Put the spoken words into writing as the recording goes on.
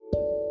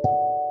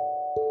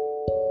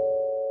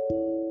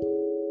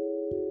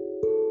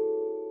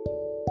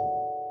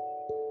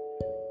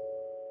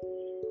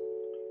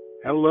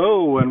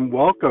Hello and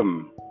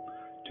welcome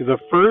to the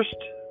first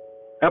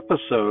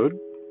episode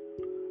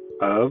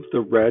of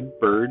the Red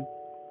Bird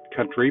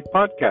Country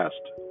Podcast.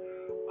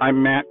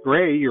 I'm Matt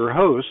Gray, your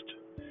host,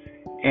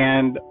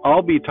 and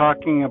I'll be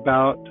talking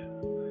about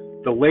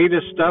the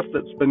latest stuff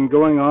that's been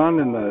going on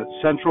in the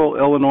central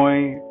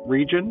Illinois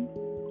region.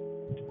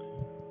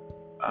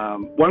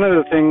 One of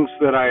the things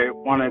that I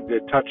wanted to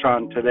touch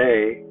on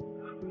today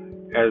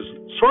as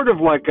sort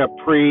of like a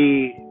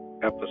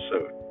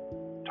pre-episode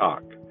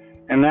talk,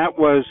 and that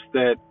was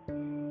that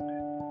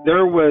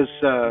there was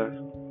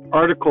an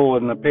article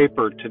in the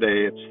paper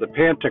today. It's the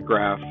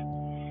Pantagraph,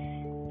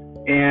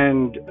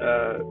 and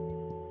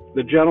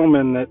the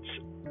gentleman that's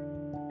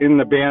in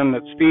the band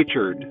that's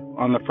featured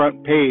on the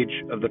front page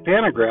of the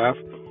Pantagraph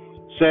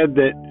said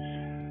that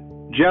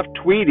Jeff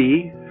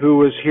Tweedy, who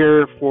was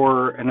here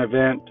for an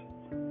event,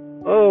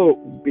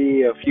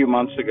 a few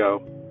months ago,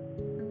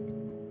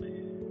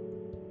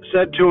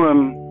 said to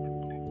him,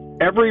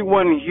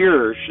 everyone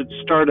here should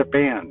start a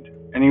band.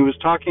 And he was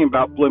talking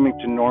about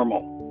Bloomington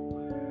Normal.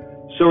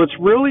 So it's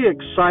really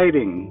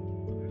exciting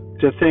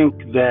to think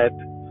that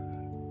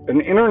an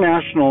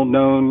international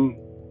known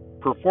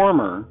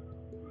performer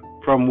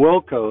from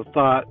Wilco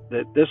thought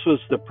that this was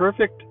the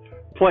perfect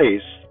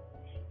place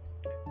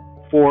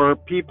for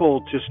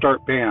people to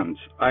start bands.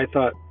 I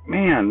thought,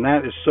 man,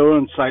 that is so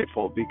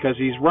insightful, because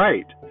he's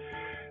right.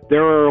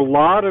 There are a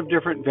lot of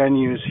different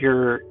venues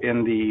here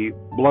in the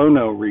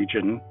Blono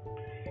region,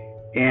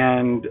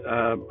 and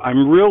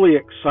I'm really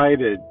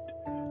excited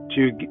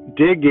to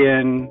dig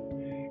in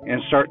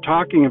and start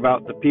talking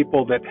about the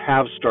people that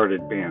have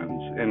started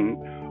bands and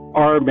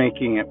are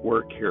making it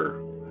work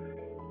here.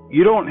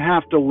 You don't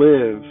have to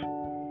live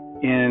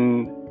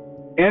in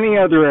any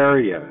other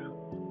area.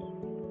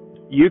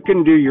 You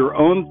can do your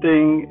own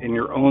thing in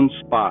your own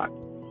spot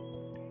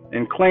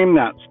and claim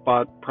that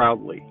spot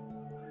proudly.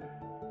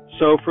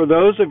 So for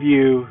those of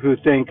you who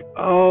think,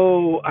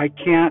 I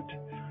can't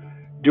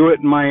do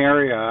it in my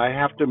area, I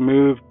have to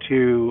move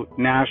to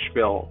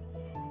Nashville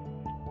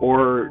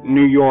or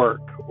New York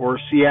or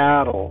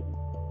Seattle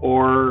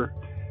or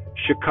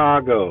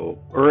Chicago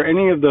or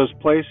any of those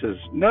places.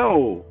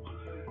 No,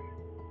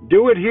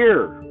 do it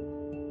here.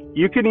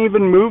 You can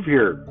even move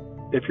here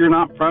if you're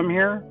not from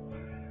here.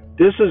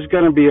 This is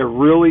going to be a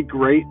really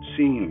great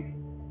scene.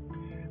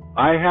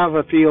 I have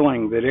a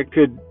feeling that it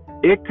could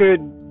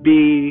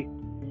be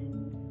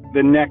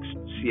the next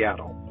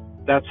Seattle.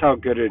 That's how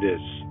good it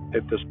is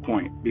at this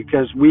point,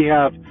 because we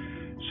have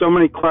so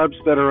many clubs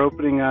that are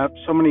opening up,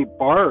 so many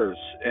bars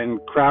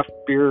and craft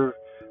beer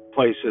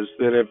places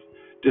that have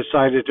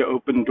decided to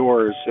open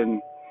doors,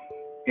 and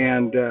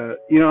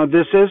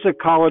this is a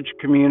college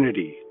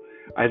community.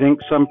 I think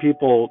some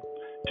people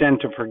tend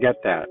to forget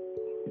that.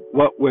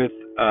 What with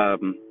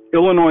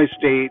Illinois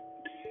State,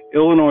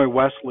 Illinois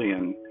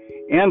Wesleyan,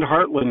 and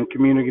Heartland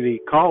Community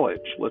College.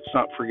 Let's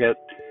not forget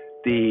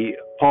the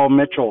Paul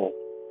Mitchell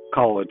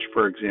College,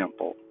 for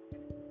example.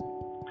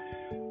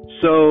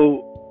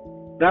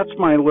 So that's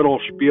my little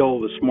spiel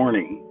this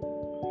morning.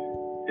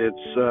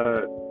 It's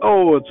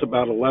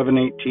about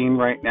 11:18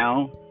 right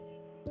now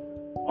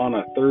on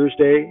a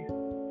Thursday,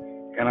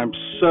 and I'm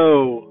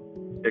so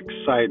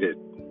excited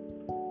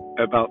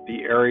about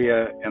the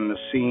area and the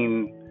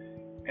scene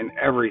and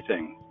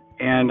everything.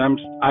 And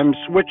I'm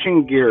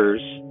switching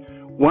gears.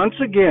 Once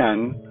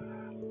again,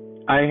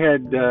 I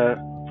had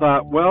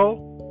thought,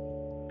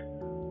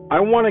 I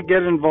want to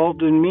get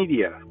involved in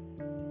media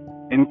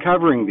in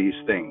covering these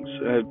things.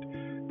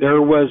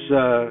 There was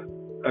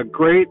a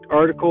great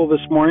article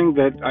this morning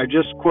that I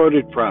just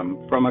quoted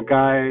from a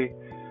guy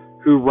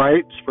who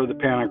writes for the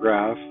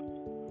Pantagraph,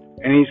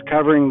 and he's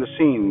covering the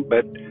scene.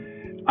 But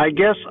I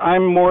guess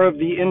I'm more of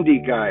the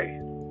indie guy.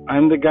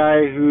 I'm the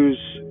guy who's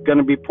going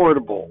to be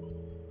portable,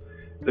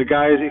 the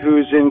guy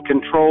who's in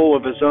control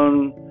of his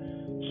own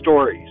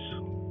stories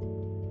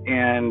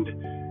and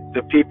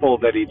the people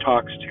that he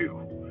talks to.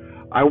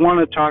 I want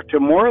to talk to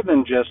more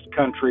than just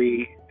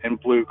country and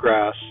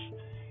bluegrass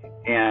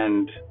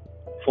and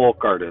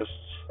folk artists.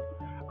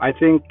 I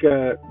think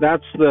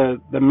that's the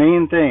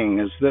main thing,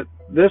 is that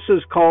this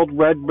is called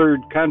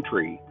Redbird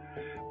Country,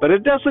 but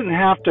it doesn't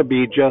have to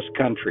be just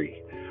country.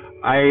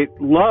 I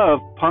love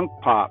punk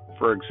pop,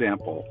 for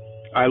example.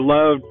 I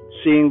loved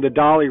seeing the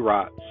Dolly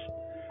Rots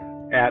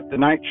at the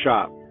Night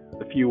Shop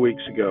a few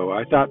weeks ago.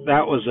 I thought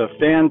that was a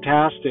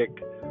fantastic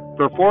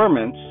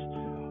performance,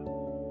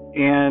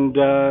 and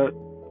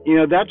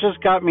that just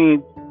got me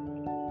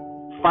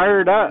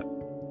fired up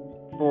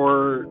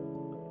for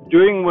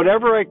doing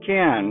whatever I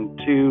can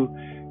to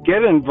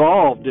get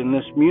involved in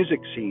this music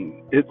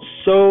scene. It's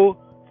so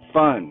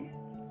fun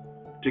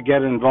to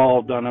get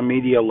involved on a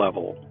media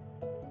level.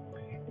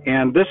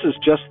 And this is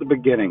just the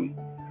beginning.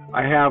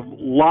 I have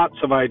lots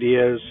of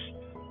ideas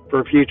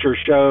for future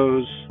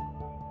shows.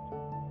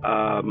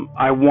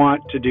 I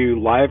want to do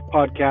live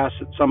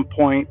podcasts at some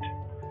point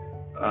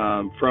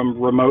from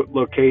remote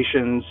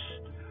locations.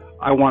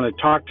 I want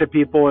to talk to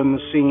people in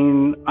the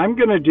scene. I'm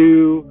going to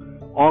do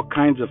all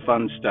kinds of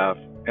fun stuff.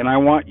 And I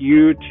want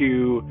you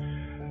to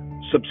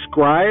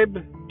subscribe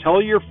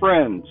tell your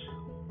friends,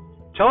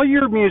 tell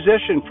your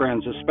musician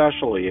friends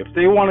especially. If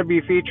they want to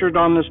be featured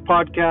on this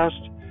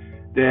podcast,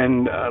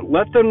 then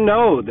let them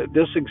know that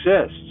this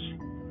exists.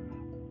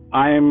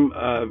 I'm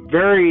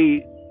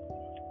very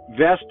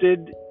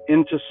vested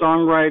into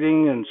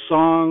songwriting and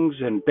songs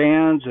and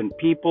bands and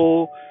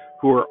people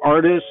who are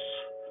artists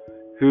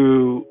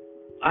who,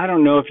 I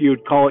don't know if you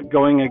would call it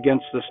going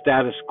against the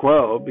status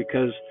quo,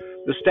 because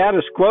the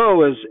status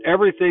quo is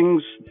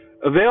everything's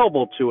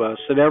available to us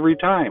at every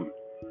time.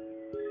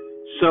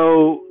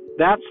 So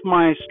that's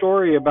my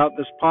story about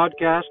this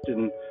podcast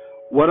and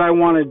what I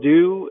want to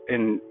do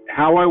and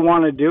how I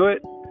want to do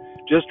it.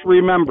 Just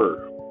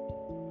remember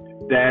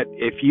that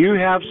if you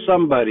have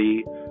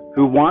somebody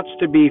who wants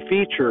to be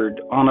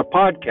featured on a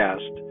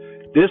podcast,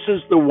 this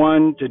is the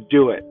one to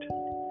do it.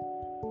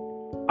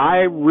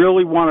 I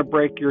really want to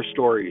break your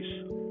stories.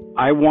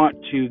 I want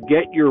to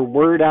get your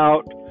word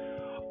out.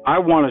 I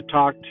want to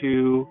talk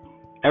to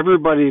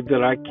everybody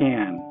that I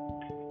can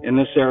in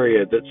this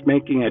area that's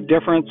making a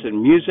difference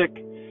in music,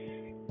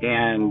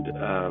 and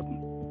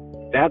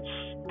that's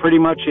pretty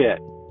much it.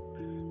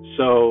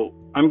 So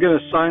I'm going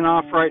to sign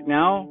off right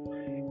now,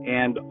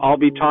 and I'll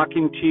be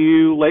talking to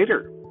you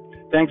later.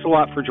 Thanks a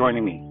lot for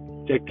joining me.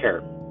 Take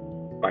care.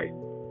 Bye.